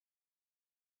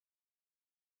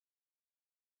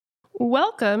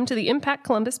Welcome to the Impact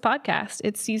Columbus podcast.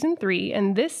 It's season 3,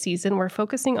 and this season we're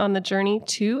focusing on the journey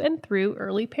to and through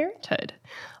early parenthood.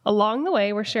 Along the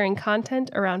way, we're sharing content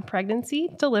around pregnancy,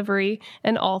 delivery,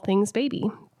 and all things baby.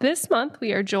 This month,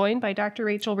 we are joined by Dr.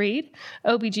 Rachel Reed,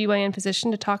 OBGYN physician,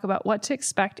 to talk about what to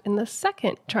expect in the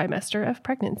second trimester of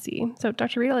pregnancy. So,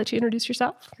 Dr. Reed, I'll let you introduce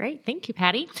yourself. Great. Thank you,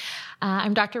 Patty.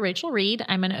 I'm Dr. Rachel Reed.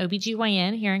 I'm an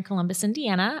OBGYN here in Columbus,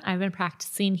 Indiana. I've been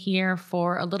practicing here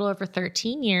for a little over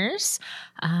 13 years,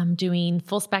 doing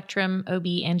full spectrum OB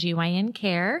and GYN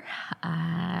care.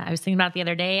 I was thinking about it the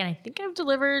other day, and I think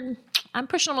I'm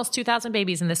pushing almost 2,000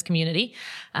 babies in this community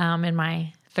in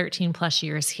my 13 plus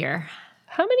years here.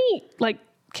 How many,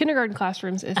 kindergarten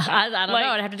classrooms is that? I don't know.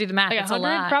 I'd have to do the math. Like it's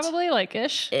 100 a lot. probably,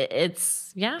 ish?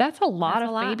 It's, yeah. That's a lot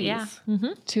of babies. Yeah.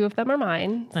 Mm-hmm. 2 of them are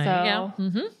mine. There you go.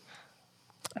 Mm-hmm.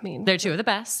 I mean, They're 2 of the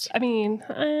best.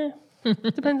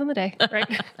 Depends on the day, right?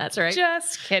 That's right.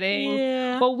 Just kidding.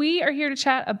 Yeah. Well, we are here to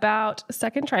chat about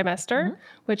second trimester,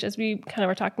 which, as we kind of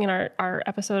were talking in our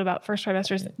episode about first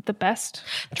trimester, is the best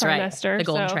That's trimester. right. The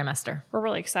golden So trimester. We're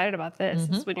really excited about this.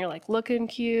 It's when you're looking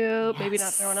cute, maybe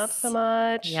not throwing up so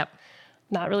much. Yep.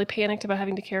 Not really panicked about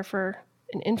having to care for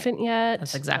an infant yet.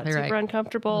 That's exactly not super right.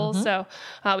 uncomfortable. So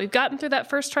we've gotten through that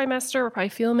first trimester. We're probably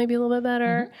feeling maybe a little bit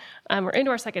better. We're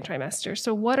into our second trimester.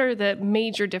 So what are the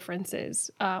major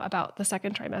differences about the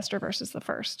second trimester versus the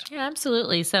first? Yeah,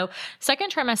 absolutely. So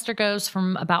second trimester goes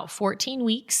from about 14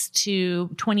 weeks to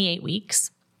 28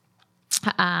 weeks.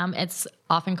 It's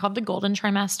often called the golden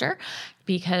trimester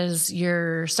because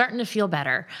you're starting to feel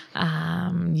better.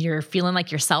 You're feeling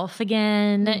like yourself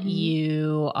again.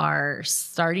 You are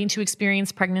starting to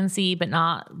experience pregnancy, but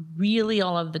not really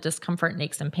all of the discomfort and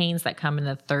aches and pains that come in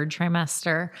the third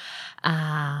trimester.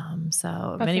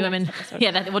 So many women,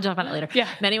 we'll talk about it later. Yeah.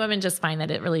 Many women just find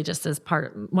that it really just is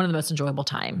one of the most enjoyable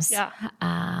times. Yeah.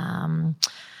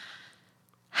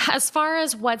 As far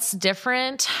as what's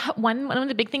different, one of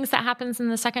the big things that happens in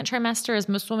the second trimester is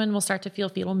most women will start to feel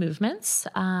fetal movements.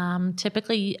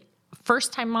 Typically,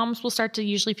 first-time moms will start to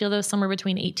usually feel those somewhere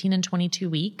between 18 and 22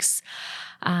 weeks.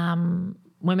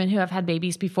 Women who have had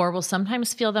babies before will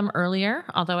sometimes feel them earlier,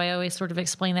 although I always sort of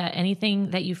explain that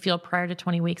anything that you feel prior to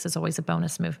 20 weeks is always a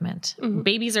bonus movement.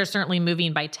 Babies are certainly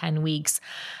moving by 10 weeks,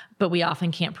 but we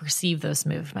often can't perceive those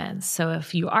movements. So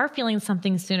if you are feeling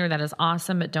something sooner, that is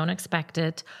awesome, but don't expect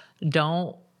it.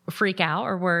 Don't freak out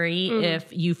or worry if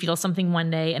you feel something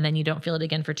one day and then you don't feel it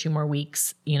again for 2 more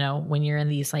weeks. When you're in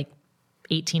these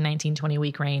 18, 19, 20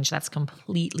 week range, that's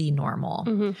completely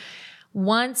normal.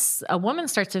 Once a woman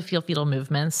starts to feel fetal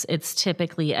movements, it's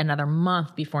typically another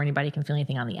month before anybody can feel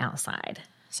anything on the outside.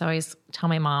 So I always tell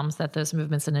my moms that those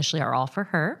movements initially are all for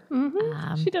her.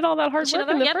 She did all that hard work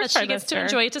in the first she gets to trimester.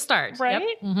 enjoy it to start. Right?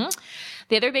 Yep.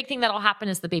 The other big thing that'll happen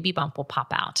is the baby bump will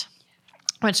pop out,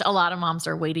 which a lot of moms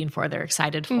are waiting for. They're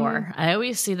excited for. I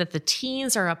always see that the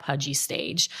teens are a pudgy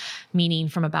stage, meaning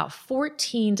from about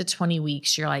 14 to 20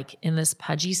 weeks, you're in this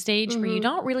pudgy stage where you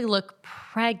don't really look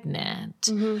pregnant,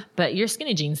 but your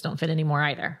skinny jeans don't fit anymore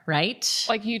either, right?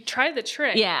 You try the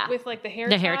trick with the hair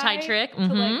The hair tie trick.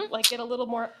 To get a little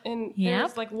more, and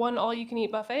there's one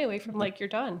all-you-can-eat buffet away from you're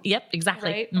done. Yep,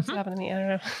 exactly. Right? What's happening to me? I don't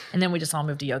know. And then we just all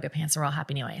move to yoga pants and we're all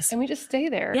happy anyways. And we just stay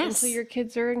there Yes. until your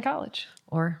kids are in college.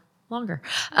 Or longer.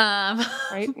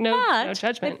 Right? No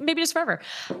judgment. Maybe just forever.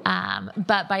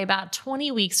 But by about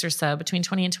 20 weeks or so, between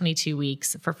 20 and 22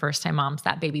 weeks for first-time moms,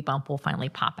 that baby bump will finally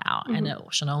pop out and it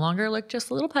shall no longer look just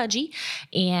a little pudgy,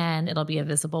 and it'll be a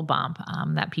visible bump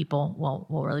that people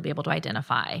will really be able to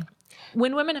identify.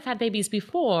 When women have had babies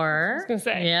before, I was gonna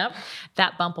say.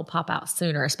 That bump will pop out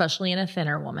sooner, especially in a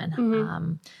thinner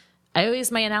woman.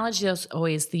 My analogy is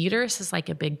always the uterus is like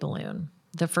a big balloon.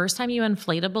 The first time you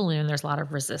inflate a balloon, there's a lot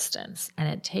of resistance, and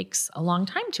it takes a long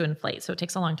time to inflate, so it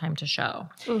takes a long time to show.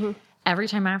 Every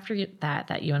time after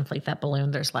that you inflate that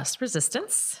balloon, there's less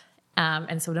resistance,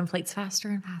 and so it inflates faster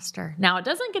and faster. Now, it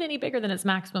doesn't get any bigger than its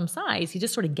maximum size. You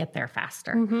just sort of get there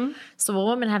faster. So a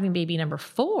woman having baby number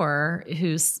 4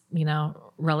 who's,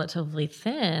 relatively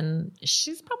thin,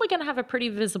 she's probably going to have a pretty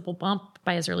visible bump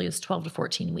by as early as 12 to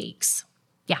 14 weeks.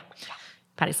 Yeah.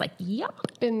 Patty's like, yep.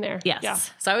 Been there. Yes. Yeah.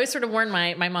 So I always sort of warn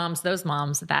my moms, those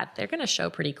moms, that they're going to show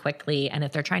pretty quickly. And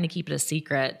if they're trying to keep it a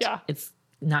secret, it's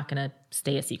not going to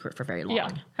stay a secret for very long. Yeah.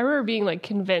 I remember being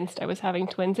convinced I was having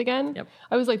twins again. Yep.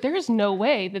 I was like, there is no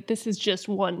way that this is just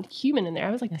one human in there.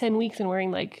 I was 10 weeks and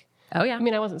wearing Oh, yeah. I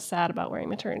mean, I wasn't sad about wearing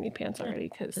maternity pants already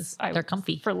because they're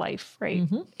comfy for life, right?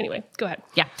 Anyway, go ahead.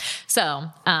 Yeah. So,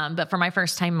 but for my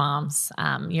first time moms,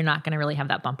 you're not going to really have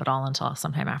that bump at all until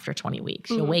sometime after 20 weeks.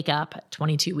 You'll wake up at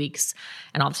 22 weeks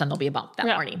and all of a sudden there'll be a bump that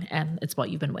morning, and it's what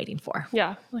you've been waiting for.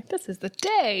 Yeah. Like, this is the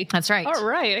day. That's right. All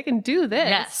right. I can do this.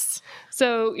 Yes.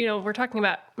 So, we're talking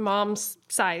about mom's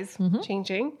size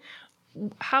changing.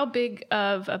 How big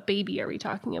of a baby are we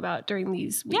talking about during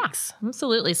these weeks? Yeah,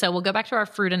 absolutely. So we'll go back to our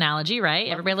fruit analogy, right?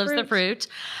 Everybody loves the fruit.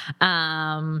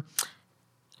 Although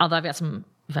I've got some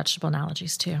vegetable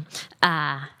analogies too.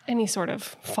 Any sort of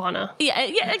fauna.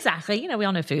 Yeah, exactly. We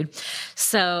all know food.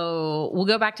 So we'll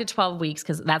go back to 12 weeks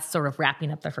because that's sort of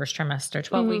wrapping up the first trimester.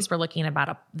 12 weeks, we're looking at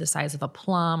about the size of a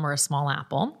plum or a small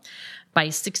apple. By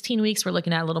 16 weeks, we're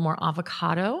looking at a little more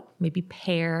avocado, maybe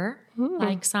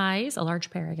pear-like size, a large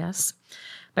pear, I guess.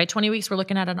 By 20 weeks, we're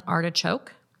looking at an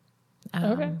artichoke.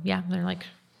 Okay. Yeah, they're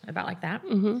about like that.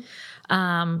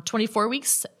 24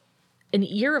 weeks, an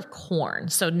ear of corn.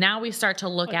 So now we start to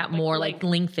look at more like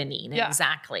lengthening. Yeah.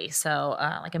 Exactly. So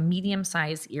like a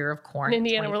medium-sized ear of corn. In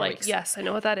Indiana, we're like, weeks. yes, I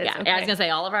know what that is. Yeah, Okay. I was going to say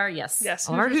all of our Hoosiers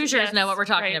yes, know what we're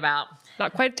talking right. about.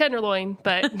 Not quite a tenderloin,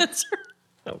 but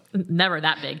Never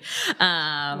that big.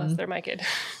 unless they're my kid.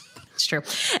 It's true.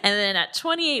 And then at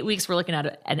 28 weeks, we're looking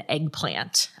at an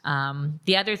eggplant.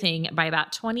 The other thing, by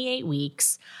about 28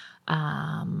 weeks,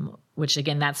 which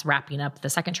again, that's wrapping up the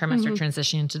second trimester,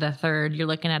 transitioning to the third, you're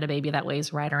looking at a baby that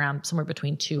weighs right around somewhere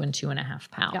between 2 and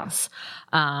 2.5 pounds.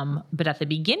 Yeah. But at the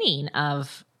beginning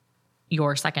of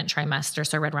your second trimester,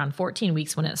 so right around 14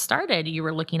 weeks when it started, you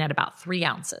were looking at about 3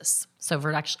 ounces. So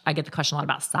I get the question a lot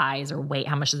about size or weight.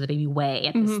 How much does the baby weigh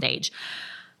at this stage?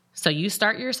 So you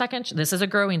start your this is a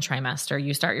growing trimester.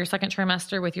 You start your second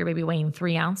trimester with your baby weighing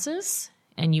 3 ounces,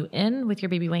 and you end with your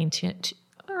baby weighing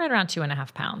right around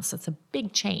 2.5 pounds. So it's a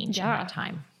big change in that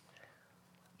time.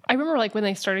 I remember when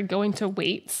they started going to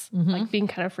weights, being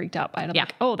kind of freaked out by it. I'm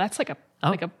like, oh, that's like a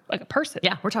person.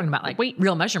 Yeah, we're talking about weight,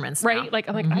 real measurements, right? now. Like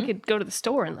I'm like, I could go to the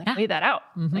store and weigh that out.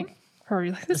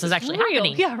 This is actually real.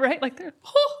 happening. Yeah, right. Like they're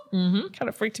kind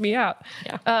of freaked me out.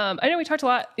 Yeah. I know we talked a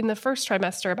lot in the first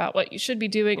trimester about what you should be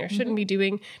doing or shouldn't be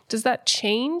doing. Does that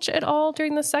change at all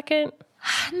during the second?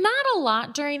 Not a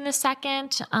lot during the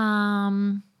second.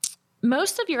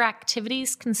 Most of your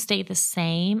activities can stay the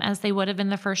same as they would have in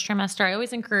the first trimester. I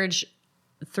always encourage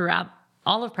throughout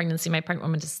all of pregnancy, my pregnant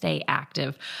women to stay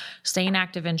active. Staying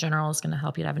active in general is going to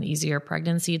help you to have an easier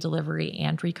pregnancy, delivery,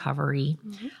 and recovery.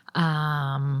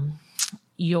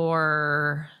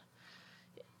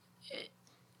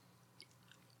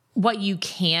 What you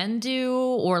can do,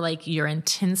 or your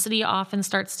intensity often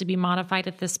starts to be modified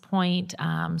at this point.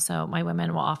 So my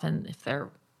women will often, if they're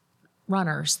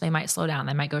runners, they might slow down.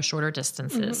 They might go shorter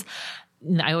distances.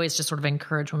 I always just sort of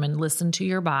encourage women, listen to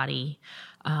your body.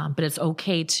 But it's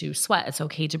okay to sweat. It's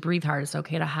okay to breathe hard. It's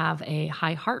okay to have a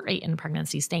high heart rate in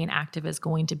pregnancy. Staying active is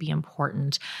going to be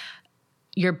important.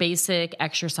 Your basic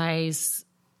exercise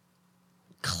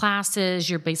classes,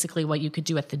 you're basically what you could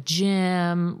do at the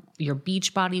gym, your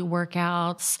beach body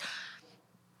workouts,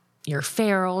 your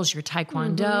ferals, your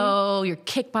taekwondo, your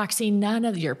kickboxing, none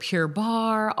of your pure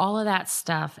bar, all of that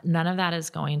stuff, none of that is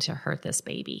going to hurt this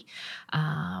baby.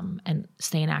 And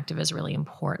staying active is really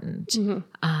important.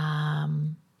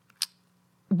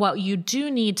 What you do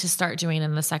need to start doing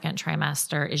in the second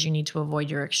trimester is you need to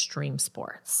avoid your extreme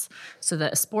sports. So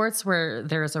the sports where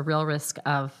there's a real risk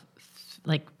of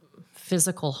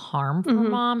physical harm for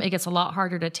mom, it gets a lot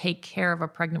harder to take care of a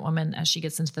pregnant woman as she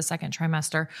gets into the second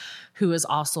trimester who is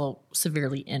also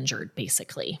severely injured,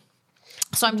 basically.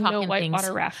 So I'm talking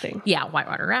whitewater rafting. Yeah,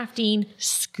 whitewater rafting,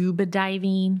 scuba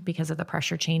diving because of the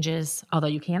pressure changes. Although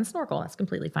you can snorkel, that's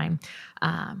completely fine.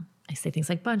 I say things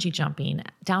like bungee jumping,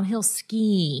 downhill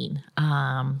skiing.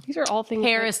 These are all things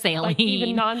parasailing,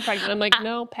 even non-pregnant. I'm like,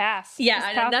 no, pass. Yeah,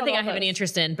 pass nothing I have any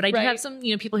interest in. But I do have some,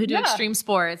 people who do extreme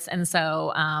sports, and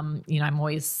so I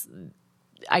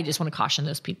just want to caution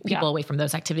those people away from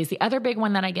those activities. The other big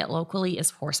one that I get locally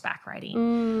is horseback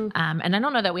riding. And I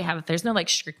don't know that there's no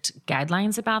strict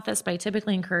guidelines about this, but I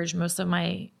typically encourage most of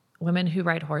my women who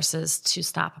ride horses to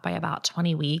stop by about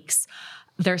 20 weeks.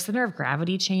 Their center of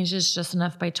gravity changes just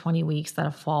enough by 20 weeks that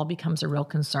a fall becomes a real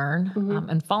concern.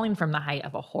 And falling from the height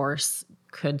of a horse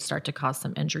could start to cause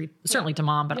some injury, certainly to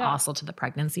mom, but also to the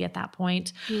pregnancy at that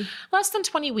point. Less than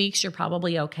 20 weeks, you're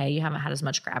probably okay. You haven't had as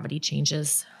much gravity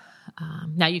changes.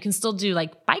 Now you can still do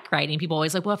bike riding. People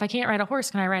always well, if I can't ride a horse,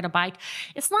 can I ride a bike?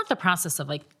 It's not the process of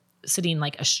sitting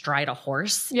astride a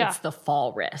horse. It's the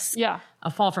fall risk. A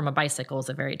fall from a bicycle is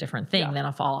a very different thing than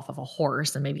a fall off of a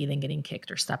horse and maybe then getting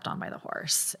kicked or stepped on by the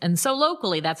horse. And so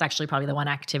locally, that's actually probably the one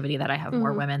activity that I have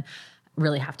more women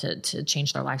really have to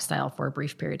change their lifestyle for a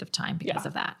brief period of time because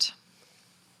of that.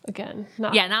 Again,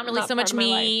 not really so much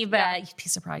me, but you'd be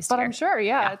surprised. But I'm sure,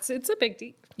 it's a big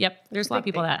deal. Yep. There's a lot of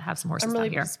people that have some horses I'm really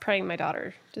out here. just praying my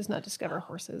daughter does not discover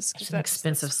horses. It's an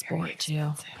expensive sport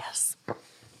too. Yes.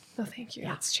 No, thank you.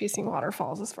 It's chasing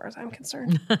waterfalls as far as I'm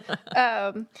concerned.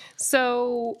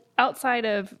 So outside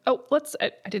of,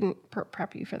 I didn't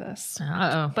prep you for this,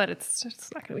 but it's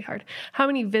not going to be hard. How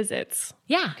many visits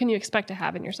can you expect to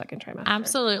have in your second trimester?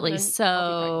 Absolutely.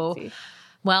 So,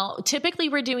 well, typically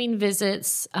we're doing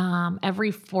visits every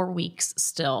 4 weeks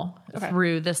still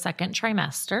through the second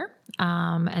trimester.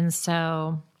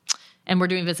 And we're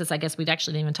doing visits, I guess we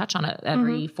actually didn't even touch on it,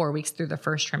 every 4 weeks through the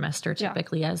first trimester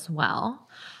typically as well.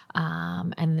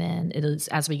 And then it is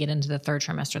as we get into the third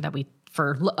trimester that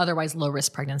for otherwise low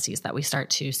risk pregnancies that we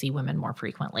start to see women more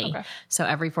frequently. Okay. So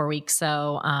every 4 weeks.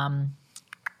 So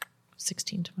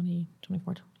 16, 20,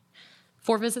 24,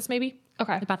 4 visits maybe.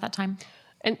 Okay. About that time.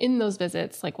 And in those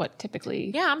visits, like what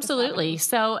typically? Yeah, absolutely.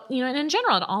 So, and in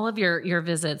general, at all of your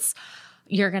visits,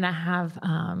 you're going to have,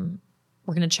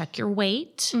 we're going to check your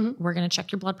weight. Mm-hmm. We're going to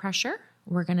check your blood pressure.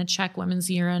 We're going to check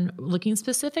women's urine, looking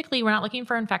specifically, we're not looking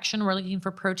for infection. We're looking for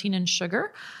protein and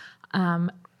sugar.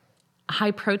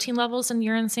 High protein levels in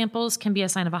urine samples can be a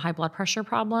sign of a high blood pressure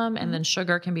problem. And then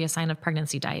sugar can be a sign of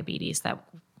pregnancy diabetes that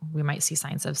we might see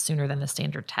signs of sooner than the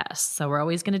standard test. So we're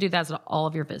always going to do that at all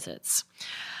of your visits.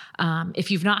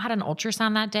 If you've not had an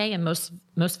ultrasound that day, and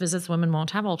most visits women won't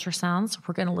have ultrasounds,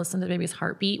 we're going to listen to the baby's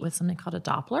heartbeat with something called a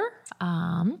Doppler.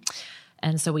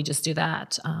 And so we just do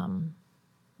that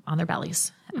on their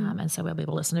bellies. And so we'll be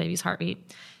able to listen to baby's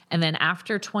heartbeat. And then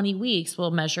after 20 weeks,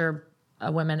 we'll measure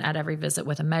women at every visit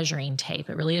with a measuring tape.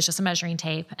 It really is just a measuring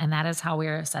tape. And that is how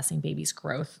we're assessing baby's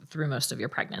growth through most of your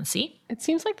pregnancy. It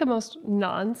seems like the most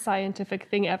non-scientific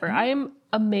thing ever. I am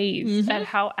amazed at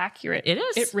how accurate it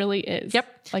is. It really is.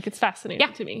 Yep. Like it's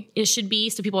fascinating to me. It should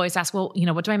be. So people always ask, well,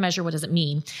 what do I measure? What does it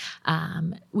mean?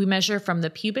 We measure from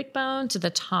the pubic bone to the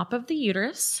top of the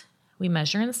uterus. We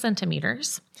measure in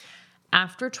centimeters.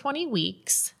 After 20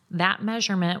 weeks, that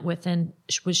measurement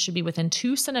should be within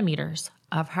 2 centimeters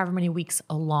of however many weeks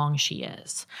along she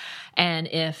is. And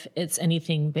if it's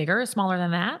anything bigger or smaller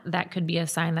than that, that could be a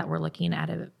sign that we're looking at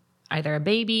either a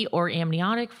baby or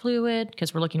amniotic fluid,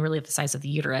 because we're looking really at the size of the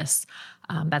uterus.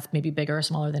 That's maybe bigger or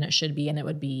smaller than it should be, and it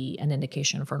would be an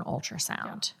indication for an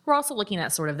ultrasound. Yeah. We're also looking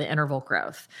at sort of the interval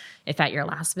growth. If at your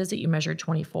last visit you measured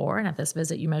 24, and at this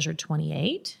visit you measured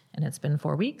 28, and it's been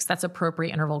 4 weeks, that's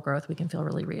appropriate interval growth. We can feel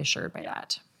really reassured by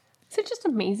that. Is it just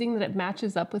amazing that it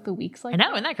matches up with the weeks like that? I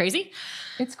know, that? Isn't that crazy?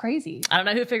 It's crazy. I don't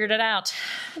know who figured it out.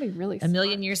 That'd be really smart. 1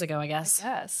 million years ago, I guess.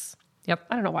 Yes. Yep.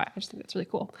 I don't know why. I just think that's really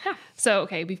cool. Yeah. So,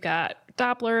 okay, we've got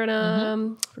Doppler in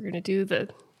them. We're going to do the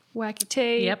wacky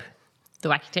tape. Yep. The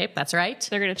wacky tape. That's right.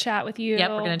 They're going to chat with you. Yep.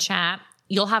 We're going to chat.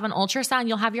 You'll have an ultrasound.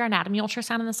 You'll have your anatomy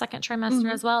ultrasound in the second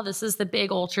trimester as well. This is the big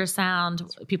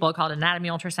ultrasound. People call it anatomy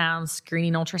ultrasound,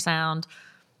 screening ultrasound,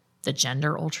 the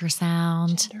gender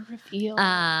ultrasound. Gender reveal.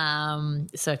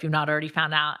 So if you've not already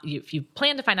found out, if you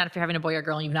plan to find out if you're having a boy or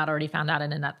girl and you've not already found out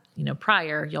in that,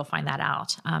 prior, you'll find that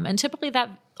out. And typically that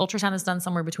ultrasound is done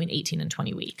somewhere between 18 and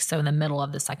 20 weeks. So in the middle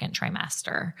of the second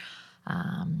trimester.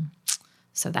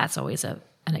 So that's always an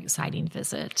exciting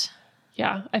visit.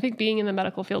 Yeah. I think being in the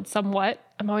medical field somewhat,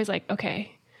 I'm always like,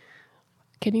 okay,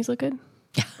 kidneys look good.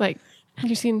 Like, have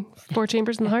you seen 4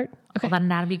 chambers in the heart? Okay. Will that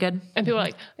anatomy good? And people are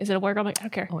like, is it a boy or girl? I'm like, I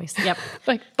don't care. Always. Yep.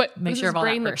 But make sure his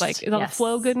brain looks like, is all the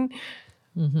flow good?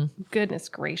 Goodness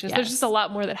gracious. Yes. There's just a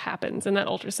lot more that happens in that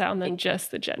ultrasound than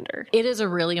just the gender. It is a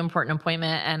really important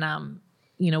appointment. And,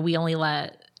 we only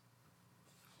let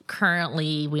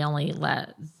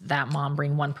that mom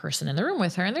bring one person in the room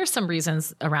with her. And there's some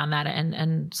reasons around that.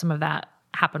 And some of that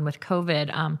happened with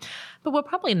COVID. But we'll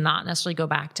probably not necessarily go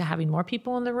back to having more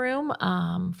people in the room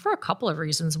for a couple of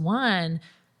reasons. One,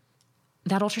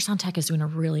 that ultrasound tech is doing a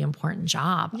really important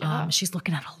job. Yeah. She's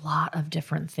looking at a lot of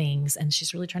different things, and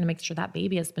she's really trying to make sure that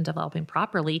baby has been developing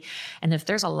properly. And if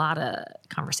there's a lot of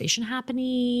conversation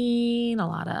happening, a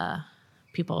lot of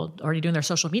people already doing their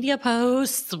social media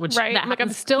posts, which that happens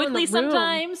I'm still quickly in the room.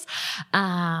 Sometimes,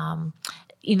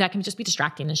 that can just be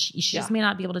distracting, and she just may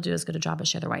not be able to do as good a job as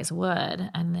she otherwise would.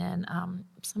 And then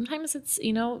sometimes it's,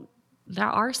 there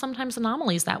are sometimes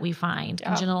anomalies that we find,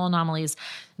 congenital anomalies.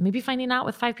 Maybe finding out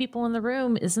with 5 people in the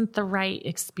room isn't the right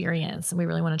experience. And we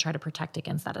really want to try to protect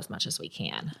against that as much as we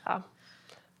can.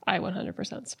 I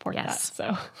 100% support that.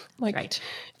 So, right.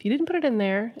 if you didn't put it in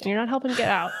there and you're not helping get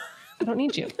out, I don't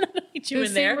need you. Need you The in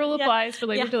same there. rule Yeah. applies for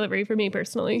labor Yeah. delivery for me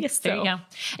personally. Yes, there you go.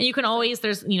 And you can always,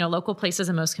 there's, local places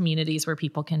in most communities where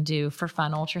people can do for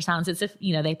fun ultrasounds. It's if,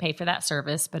 they pay for that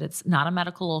service, but it's not a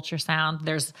medical ultrasound.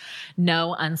 There's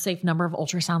no unsafe number of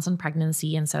ultrasounds in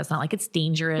pregnancy. And so it's not like it's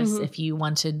dangerous if you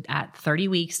wanted at 30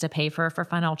 weeks to pay for a for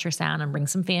fun ultrasound and bring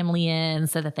some family in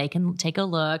so that they can take a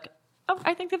look. Oh,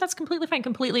 I think that's completely fine,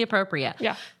 completely appropriate.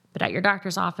 Yeah. But at your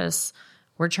doctor's office,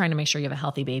 we're trying to make sure you have a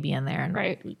healthy baby in there, and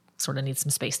Right. we sort of need some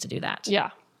space to do that. Yeah,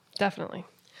 definitely.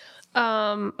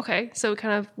 Okay, so we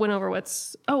kind of went over we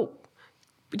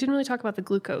didn't really talk about the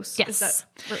glucose. Yes. Is that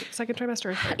for second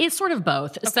trimester or third? It's sort of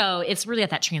both. So it's really at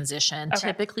that transition. Okay.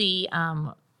 Typically,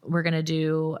 we're going to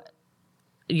do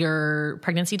your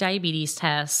pregnancy diabetes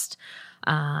test,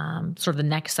 sort of the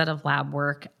next set of lab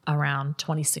work around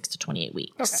 26 to 28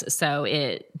 weeks. Okay. So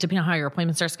depending on how your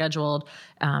appointments are scheduled,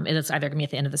 it is either going to be at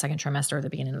the end of the second trimester or the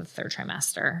beginning of the third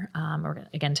trimester. We're going to,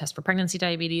 again, test for pregnancy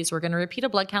diabetes. We're going to repeat a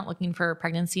blood count looking for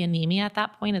pregnancy anemia at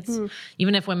that point. It's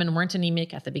even if women weren't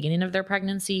anemic at the beginning of their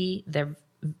pregnancy,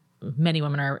 many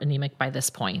women are anemic by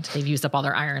this point. They've used up all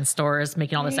their iron stores,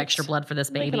 making all this Right. extra blood for this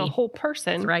Making baby. a whole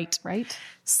person. Right. Right.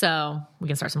 So we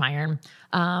can start some iron.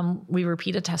 We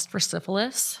repeat a test for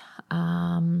syphilis.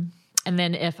 And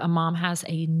then if a mom has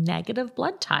a negative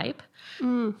blood type,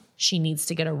 she needs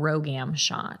to get a RhoGAM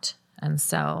shot. And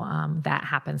so that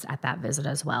happens at that visit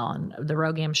as well. And the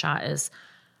RhoGAM shot is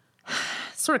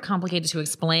sort of complicated to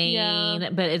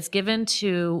explain, but it's given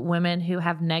to women who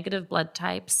have negative blood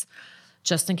types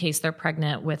just in case they're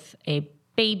pregnant with a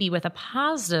baby with a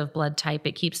positive blood type.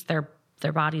 It keeps their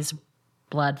body's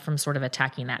blood from sort of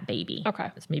attacking that baby. Okay.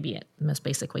 That's maybe the most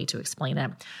basic way to explain it.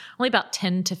 Only about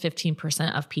 10 to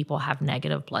 15% of people have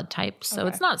negative blood types. So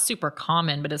it's not super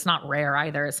common, but it's not rare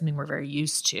either. It's something we're very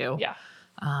used to. Yeah.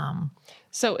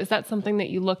 So is that something that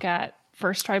you look at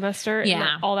first trimester? And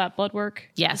Yeah. all that blood work?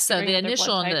 Yes. So the Figuring out their initial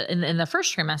blood type? in the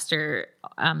first trimester,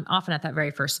 often at that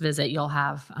very first visit, you'll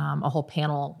have a whole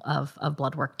panel of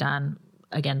blood work done.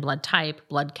 Again, blood type,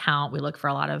 blood count. We look for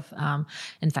a lot of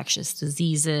infectious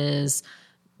diseases.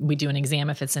 We do an exam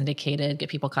if it's indicated, get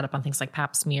people caught up on things like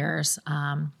pap smears.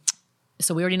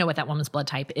 So we already know what that woman's blood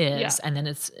type is. Yeah. And then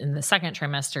it's in the second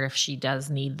trimester, if she does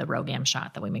need the RhoGAM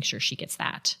shot, that we make sure she gets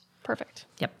that. Perfect.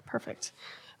 Yep. Perfect.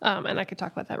 And I could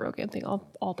talk about that RhoGAM thing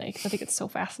all day because I think it's so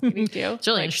fascinating too. It's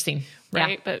really interesting.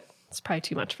 Right? Yeah. But it's probably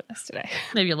too much for this today.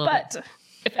 Maybe a little bit. But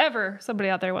if ever somebody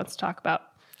out there wants to talk about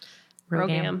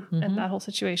RhoGAM and that whole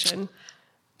situation,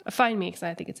 find me because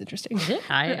I think it's interesting.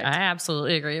 I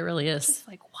absolutely agree. It really is. It's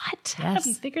like, what? How do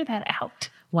you figure that out?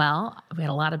 Well, we had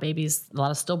a lot of babies, a lot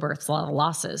of stillbirths, a lot of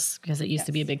losses because it used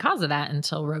to be a big cause of that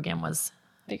until RhoGAM was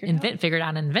figured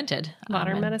out and invented.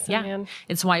 Modern medicine, man.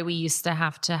 It's why we used to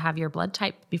have your blood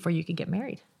type before you could get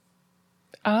married.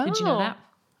 Oh, Did you know that?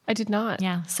 I did not.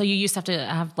 Yeah. So you used to have to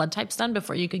have blood types done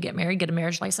before you could get married, get a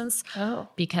marriage license. Oh.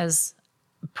 Because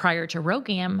prior to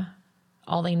RhoGAM,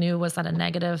 all they knew was that a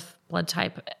negative blood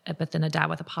type, but then a dad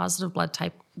with a positive blood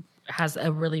type has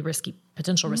a really risky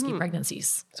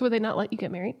pregnancies. So would they not let you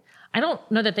get married? I don't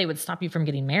know that they would stop you from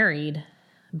getting married,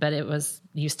 but it was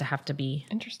used to have to be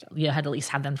Interesting. you had to at least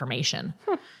have the information.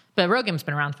 But RhoGAM's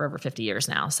been around for over 50 years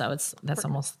now, so that's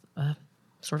almost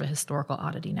sort of a historical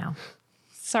oddity now.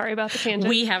 Sorry about the tangent.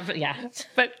 We have,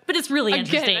 but it's really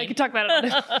interesting. Again, I could talk about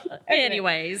it all day.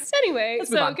 Anyways, Anyway, move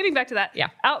so on. getting back to that, Yeah.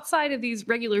 outside of these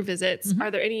regular visits,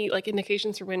 are there any like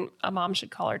indications for when a mom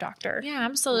should call her doctor? yeah,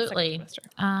 absolutely. Second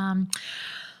trimester?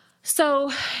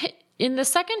 So in the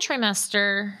second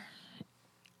trimester,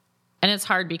 and it's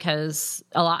hard because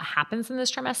a lot happens in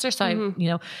this trimester. So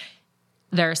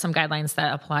there are some guidelines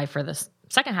that apply for the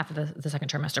second half of the second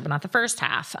trimester, but not the first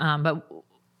half. But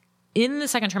in the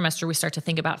second trimester, we start to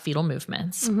think about fetal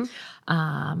movements.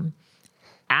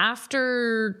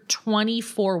 After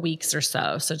 24 weeks or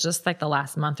so just like the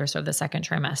last month or so of the second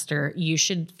trimester, you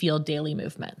should feel daily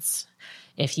movements.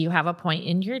 If you have a point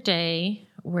in your day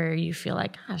where you feel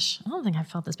like, gosh, I don't think I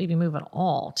felt this baby move at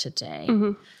all today.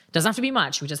 Doesn't have to be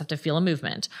much. We just have to feel a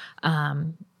movement. I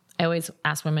always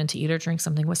ask women to eat or drink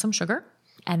something with some sugar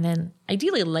and then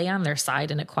ideally lay on their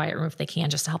side in a quiet room if they can,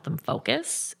 just to help them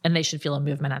focus. And they should feel a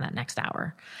movement on that next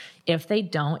hour. If they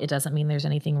don't, it doesn't mean there's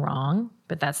anything wrong,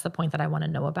 but that's the point that I want to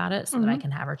know about it so that I can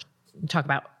have her talk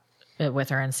about it with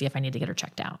her and see if I need to get her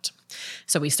checked out.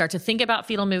 So we start to think about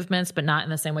fetal movements, but not in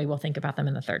the same way we'll think about them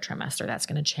in the third trimester. That's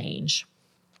going to change.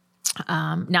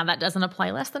 Now that doesn't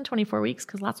apply less than 24 weeks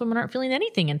because lots of women aren't feeling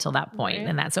anything until that point,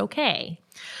 and that's okay.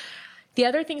 The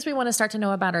other things we want to start to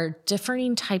know about are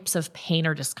differing types of pain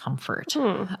or discomfort.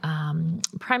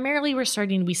 Primarily,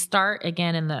 we start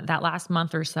again in that last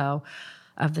month or so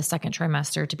of the second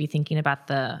trimester to be thinking about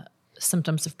the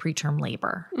symptoms of preterm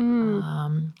labor.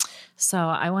 So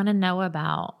I want to know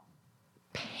about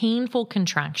painful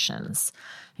contractions.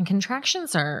 And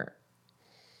contractions are,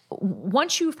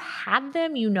 once you've had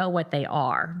them, you know what they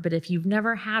are. But if you've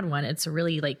never had one, it's a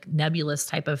really like nebulous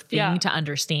type of thing to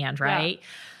understand, right? Yeah.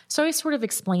 So I sort of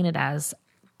explain it as,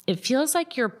 it feels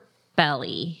like your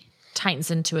belly tightens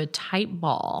into a tight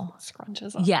ball.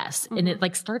 Scrunches up. Yes. And it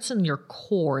like starts in your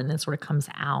core and then sort of comes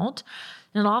out.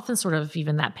 And it often sort of,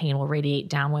 even that pain will radiate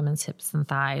down women's hips and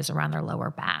thighs around their lower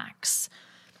backs.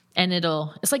 And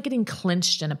it's like getting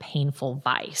clenched in a painful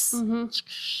vice.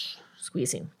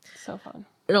 Squeezing. So fun.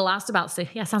 It'll last about,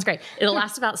 sounds great. It'll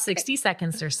last about 60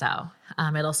 seconds or so.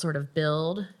 It'll sort of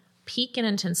build, peak in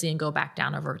intensity, and go back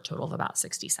down over a total of about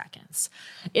 60 seconds.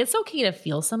 It's okay to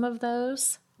feel some of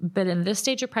those, but in this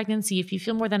stage of pregnancy, if you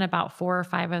feel more than about 4 or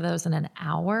 5 of those in an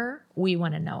hour, we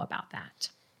want to know about that,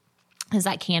 because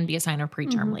that can be a sign of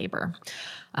preterm labor.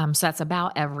 So that's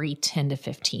about every 10 to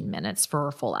 15 minutes for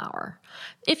a full hour.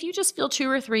 If you just feel 2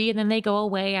 or 3 and then they go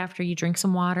away after you drink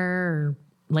some water or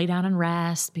lay down and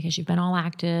rest because you've been all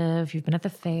active, you've been at the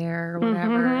fair or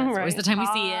whatever. It's always the time we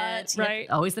see it. Right. Yep,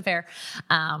 always the fair.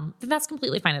 Then that's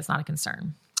completely fine. It's not a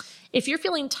concern. If you're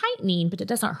feeling tightening, but it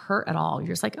doesn't hurt at all,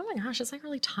 you're just like, oh my gosh, it's like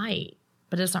really tight,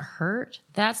 but it doesn't hurt.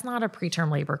 That's not a preterm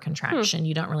labor contraction.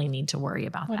 You don't really need to worry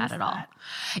about that at all.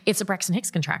 It's a Braxton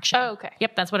Hicks contraction. Oh, okay.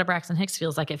 Yep. That's what a Braxton Hicks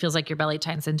feels like. It feels like your belly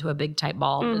tightens into a big tight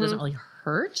ball, but it doesn't really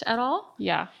hurt at all.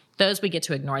 Yeah. Those we get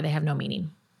to ignore. They have no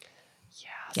meaning.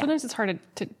 Sometimes it's hard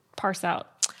to parse out.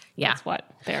 That's what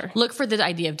they're. Look for the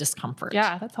idea of discomfort.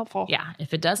 Yeah, that's helpful. Yeah.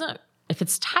 If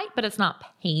it's tight, but it's not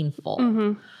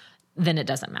painful, then it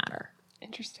doesn't matter.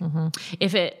 Interesting.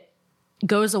 If it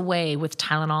goes away with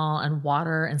Tylenol and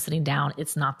water and sitting down,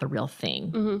 it's not the real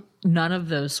thing. None of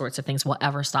those sorts of things will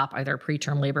ever stop either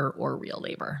preterm labor or real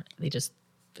labor. It's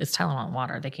Tylenol and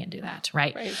water. They can't do that,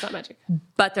 right? Right. It's not magic.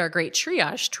 But they're a great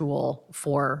triage tool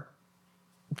for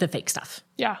the fake stuff.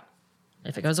 Yeah.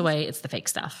 If it goes away, it's the fake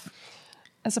stuff.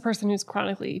 As a person who's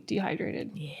chronically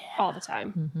dehydrated all the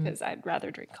time, because I'd rather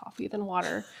drink coffee than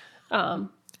water, I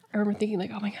remember thinking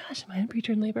like, oh my gosh, am I in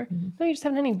preterm labor? No, you just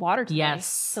haven't any water today, Yes.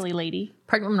 silly lady.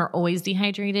 Pregnant women are always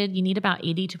dehydrated. You need about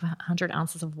 80 to 100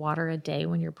 ounces of water a day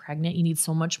when you're pregnant. You need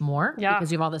so much more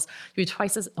because you have all this, you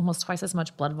have almost twice as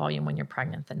much blood volume when you're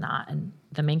pregnant than not. And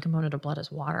the main component of blood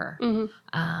is water.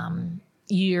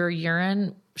 Your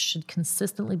urine should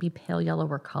consistently be pale yellow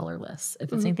or colorless.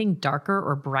 If it's anything darker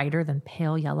or brighter than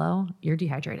pale yellow, you're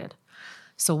dehydrated.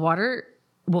 So water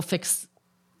will fix,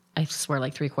 I swear,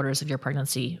 like 3/4 of your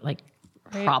pregnancy,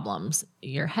 problems,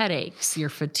 your headaches, your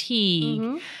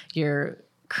fatigue, your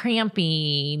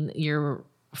cramping, your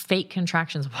fake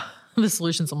contractions. The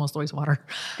solution's almost always water.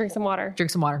 Drink some water. Drink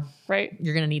some water. Right.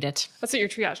 You're going to need it. That's what your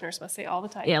triage nurse must say all the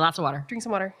time. Yeah, lots of water. Drink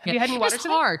some water. Have you had any water It's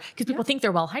today? hard because people think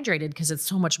they're well hydrated because it's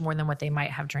so much more than what they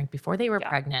might have drank before they were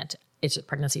pregnant. It's just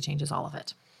pregnancy changes all of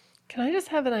it. Can I just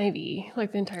have an IV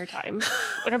like the entire time?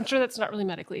 I'm sure that's not really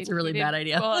medically. It's a really bad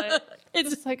idea. But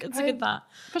It's a good thought.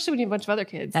 Especially when you have a bunch of other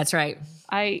kids. That's right.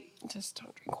 I just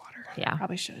don't drink water. Yeah.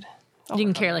 Probably should. You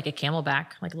can carry like a Camelback,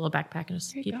 like a little backpack, and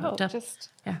just keep it hooked up.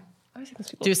 I always think those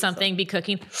people Do something, be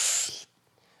cooking. I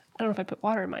don't know if I put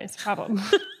water in mine. It's a problem.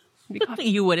 It'd be coffee.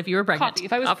 You would if you were pregnant. Coffee.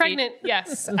 If I was pregnant,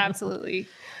 yes, absolutely.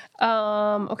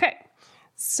 Okay.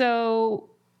 So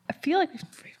I feel like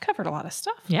we've covered a lot of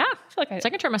stuff. Yeah. I feel like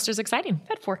Second trimester is exciting. I've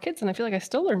had 4 kids and I feel like I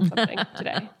still learned something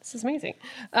today. This is amazing.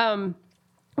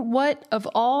 What of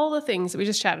all the things that we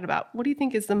just chatted about, what do you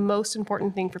think is the most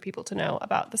important thing for people to know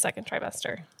about the second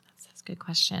trimester? That's a good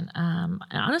question. And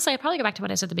honestly, I'd probably go back to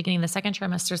what I said at the beginning. The second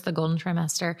trimester is the golden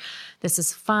trimester. This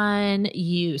is fun.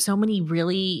 So many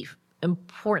really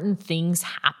important things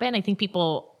happen. I think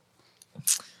people,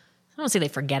 I don't say they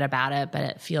forget about it, but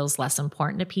it feels less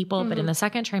important to people. But in the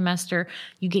second trimester,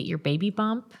 you get your baby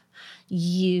bump.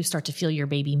 You start to feel your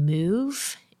baby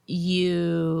move.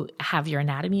 You have your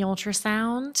anatomy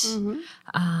ultrasound.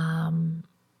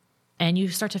 And you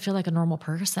start to feel like a normal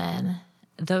person.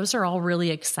 Those are all really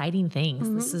exciting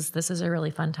things. This is a really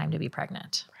fun time to be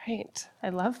pregnant. Right. I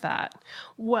love that.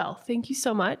 Well, thank you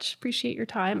so much. Appreciate your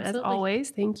time as always.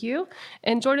 Thank you.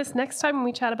 And join us next time when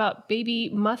we chat about baby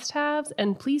must-haves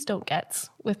and please don't gets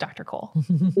with Dr. Cole.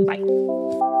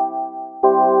 Bye.